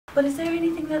But is there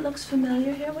anything that looks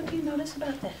familiar here? What do you notice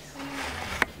about this?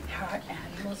 There are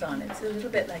animals on it. It's a little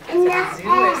bit like it's a zoo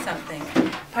or something.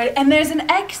 And there's an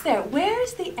X there. Where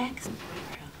is the X?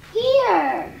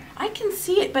 Here. I can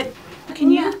see it, but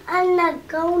can you? On the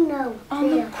corner. On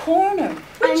the corner.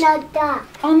 Which? On the top.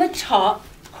 On the top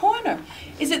corner.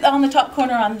 Is it on the top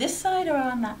corner on this side or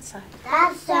on that side?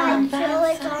 That side. On that So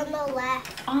it's side. on the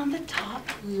left. On the top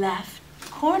left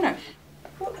corner.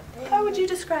 How would you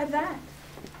describe that?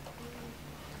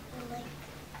 Like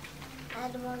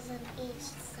animals on each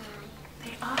side.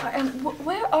 They are. And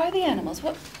where are the animals?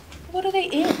 What are they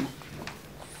in?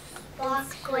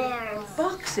 Squares.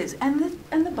 Boxes. And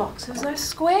the boxes are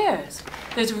squares.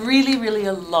 There's really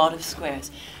a lot of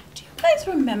squares. Do you guys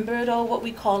remember at all what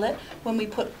we call it when we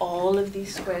put all of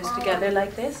these squares together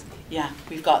like this? Yeah,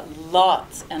 we've got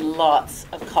lots and lots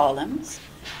of columns.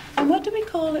 And what do we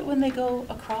call it when they go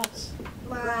across?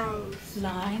 Lines.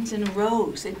 Lines and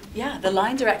rows. Yeah, the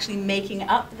lines are actually making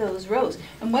up those rows.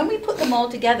 And when we put them all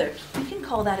together, we can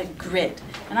call that a grid.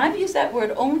 And I've used that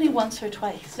word only once or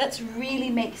twice. Let's really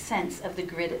make sense of the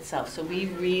grid itself so we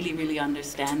really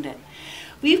understand it.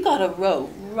 We've got a row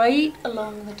right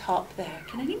along the top there.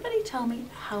 Can anybody tell me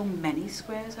how many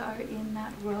squares are in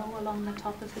that row along the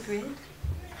top of the grid?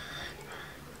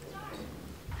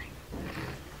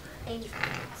 8.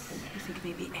 You think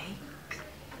maybe 8?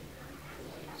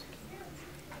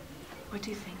 What do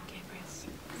you think, Gabriel?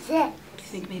 6. You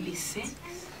think maybe 6?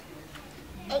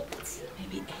 8.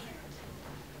 Maybe 8?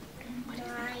 What do you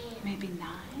think? Maybe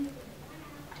 9?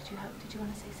 Did you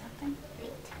want to say something? 8.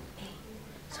 8.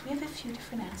 So we have a few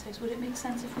different answers. Would it make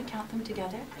sense if we count them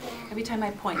together? Yeah. Every time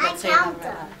I point, I let's say count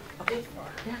them right them. up. Okay.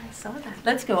 Yeah, I saw that.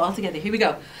 Let's go all together. Here we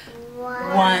go.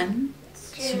 1,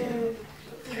 2,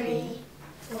 3,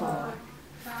 4,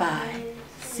 5,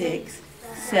 6,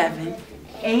 7,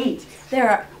 8. There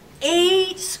are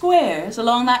 8 squares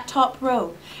along that top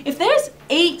row. If there's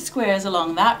 8 squares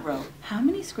along that row, how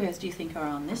many squares do you think are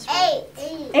on this row?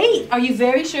 8. 8. Are you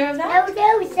very sure of that?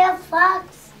 No, it's a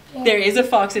fox. There is a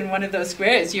fox in one of those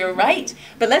squares. You're right.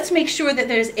 But let's make sure that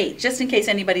there's 8, just in case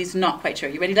anybody's not quite sure.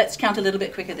 You ready? Let's count a little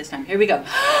bit quicker this time. Here we go.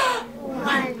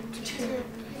 1, 2,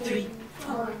 3,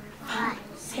 4, 5,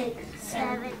 6,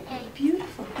 7, 8.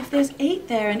 Beautiful. If there's 8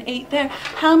 there and 8 there,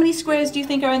 how many squares do you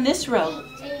think are in this row?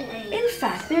 8. In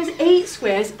fact, there's 8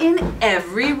 squares in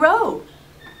every row.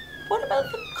 What about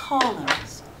the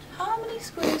columns? How many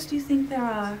squares do you think there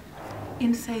are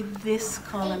in, say, this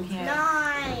column here?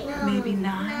 9. Maybe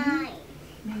 9?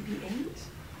 Maybe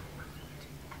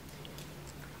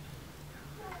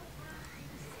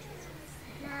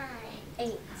 8?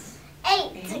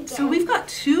 8. 8. So we've got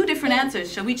 2 different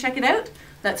answers. Shall we check it out?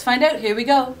 Let's find out. Here we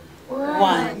go.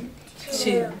 1,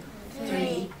 2,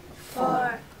 3,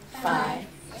 4, 5,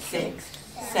 6,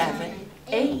 7,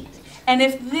 8. And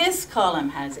if this column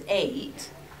has 8,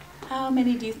 how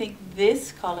many do you think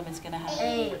this column is going to have?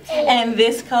 8. And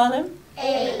this column?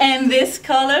 8. And this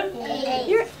column? 8.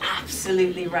 You're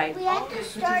absolutely right. We have to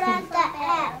start at the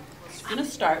X. I'm going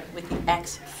to start with the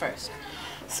X first.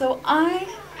 So I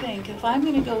think if I'm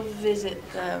going to go visit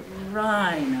the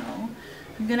rhino,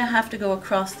 I'm going to have to go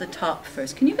across the top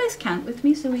first. Can you guys count with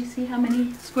me so we see how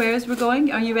many squares we're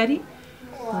going? Are you ready?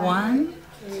 1,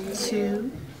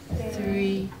 2,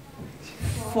 3,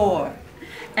 4.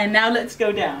 And now let's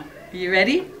go down. Are you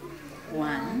ready?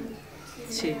 1,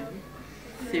 2,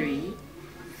 3,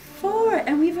 4.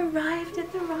 And we've arrived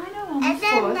at the rhino on the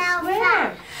 4th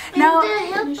square. Now,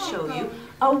 let me show you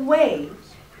a way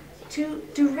to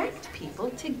direct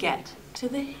people to get to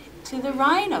the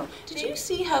rhino. Did you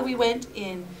see how we went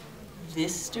in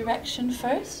this direction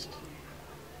first?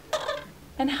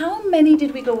 And how many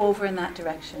did we go over in that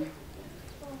direction?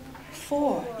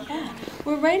 4. Yeah.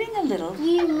 We're writing a little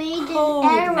You made code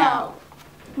an arrow. now.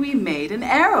 We made an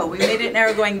arrow. We made an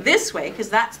arrow going this way because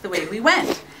that's the way we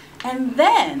went. And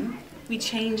then we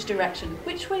changed direction.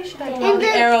 Which way should I draw the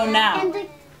arrow now?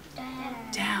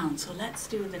 Down. So let's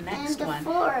do the next one.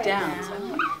 Down.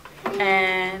 So,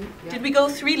 and did we go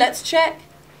 3? Let's check.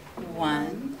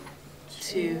 1,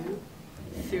 2,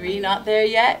 3. Not there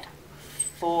yet.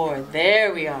 4.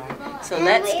 There we are. So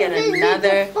let's get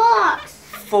another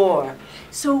 4.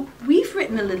 So we've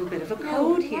written a little bit of a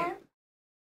code here.